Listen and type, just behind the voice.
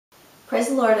Praise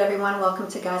the Lord, everyone. Welcome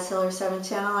to Godshealer7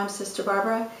 channel. I'm Sister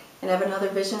Barbara, and I have another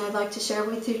vision I'd like to share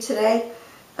with you today.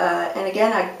 And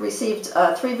again, I received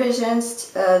 3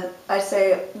 visions, I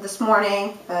say this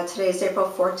morning. Today is April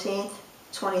 14th,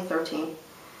 2013.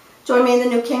 Join me in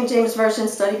the New King James Version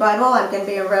Study Bible. I'm going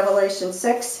to be in Revelation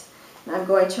 6, and I'm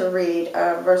going to read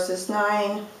verses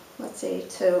 9,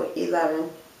 to 11.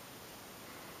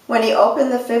 When he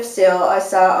opened the 5th seal, I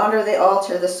saw under the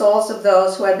altar the souls of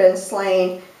those who had been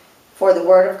slain for the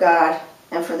word of God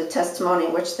and for the testimony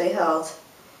which they held.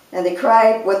 And they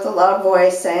cried with a loud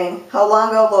voice, saying, How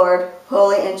long, O Lord,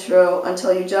 holy and true,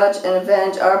 until you judge and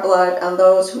avenge our blood on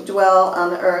those who dwell on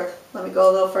the earth? Let me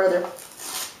go a little further.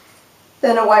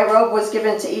 Then a white robe was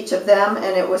given to each of them,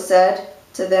 and it was said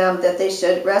to them that they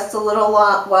should rest a little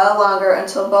while longer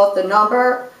until both the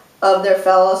number of their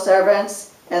fellow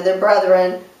servants and their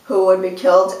brethren who would be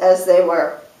killed as they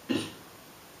were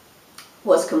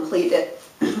was completed.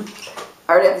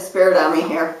 I already have the Spirit on me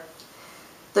here.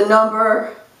 The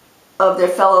number of their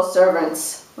fellow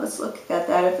servants. Let's look at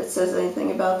that if it says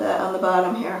anything about that on the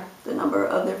bottom here. The number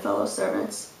of their fellow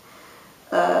servants.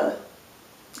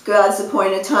 God's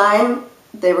appointed time,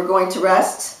 they were going to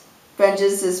rest.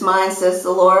 Vengeance is mine, says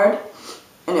the Lord,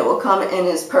 and it will come in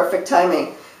His perfect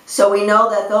timing. So we know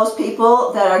that those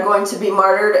people that are going to be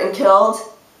martyred and killed,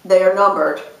 they are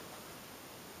numbered.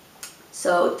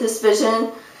 So this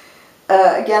vision,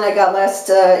 again, I got last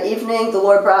evening. The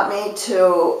Lord brought me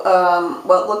to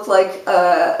what looked like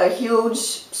a huge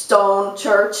stone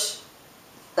church.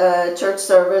 Church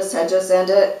service had just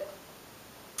ended.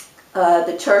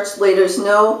 The church leaders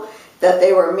knew that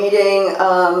they were meeting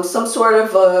some sort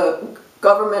of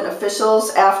government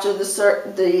officials after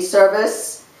the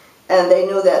service, and they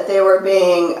knew that they were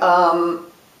being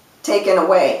taken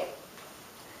away.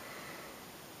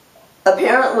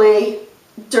 Apparently,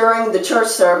 during the church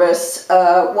service,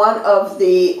 one of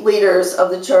the leaders of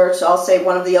the church, I'll say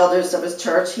one of the elders of his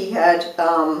church, he had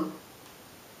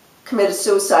committed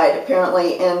suicide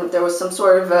apparently, and there was some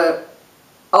sort of a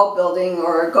outbuilding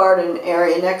or a garden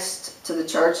area next to the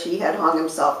church. He had hung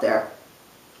himself there.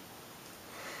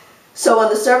 So when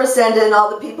the service ended and all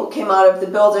the people came out of the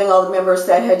building, all the members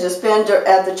that had just been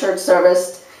at the church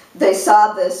service, they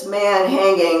saw this man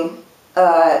hanging,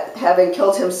 having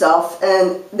killed himself,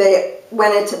 and they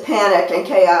went into panic, and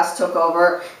chaos took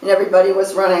over, and everybody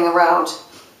was running around.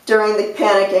 During the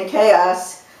panic and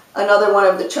chaos, another one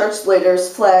of the church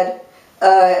leaders fled.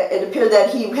 It appeared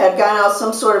that he had gone out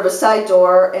some sort of a side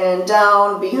door and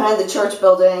down behind the church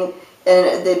building,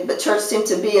 and the church seemed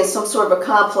to be in some sort of a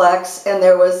complex, and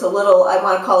there was a little, I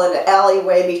want to call it an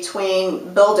alleyway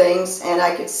between buildings, and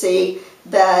I could see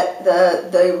that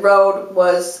the road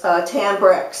was tan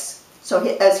bricks. So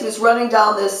as he was running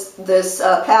down this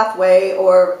pathway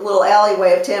or little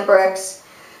alleyway of tan bricks,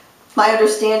 my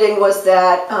understanding was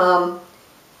that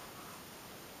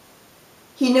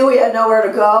he knew he had nowhere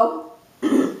to go.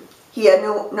 He had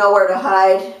nowhere to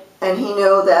hide, and he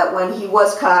knew that when he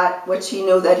was caught, which he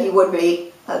knew that he would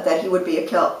be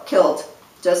killed,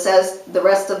 just as the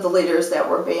rest of the leaders that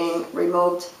were being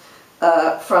removed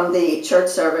from the church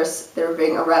service, they were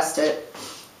being arrested.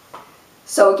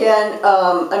 So again,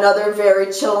 another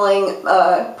very chilling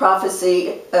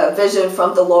prophecy, vision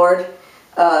from the Lord,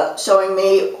 showing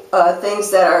me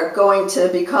things that are going to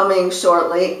be coming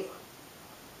shortly.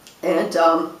 And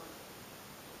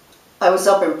I was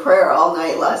up in prayer all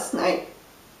night last night.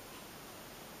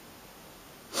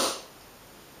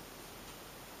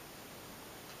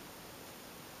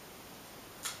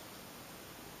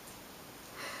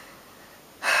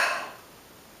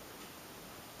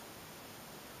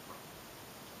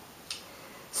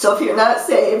 So if you're not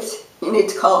saved, you need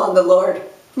to call on the Lord.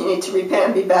 You need to repent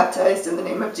and be baptized in the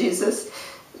name of Jesus.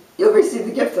 You'll receive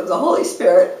the gift of the Holy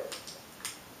Spirit.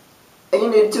 And you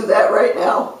need to do that right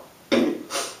now.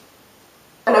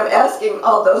 And I'm asking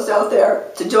all those out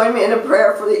there to join me in a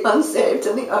prayer for the unsaved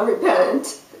and the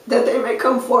unrepentant, that they may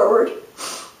come forward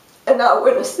and not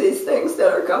witness these things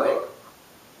that are coming.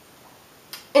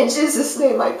 In Jesus'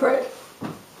 name I pray.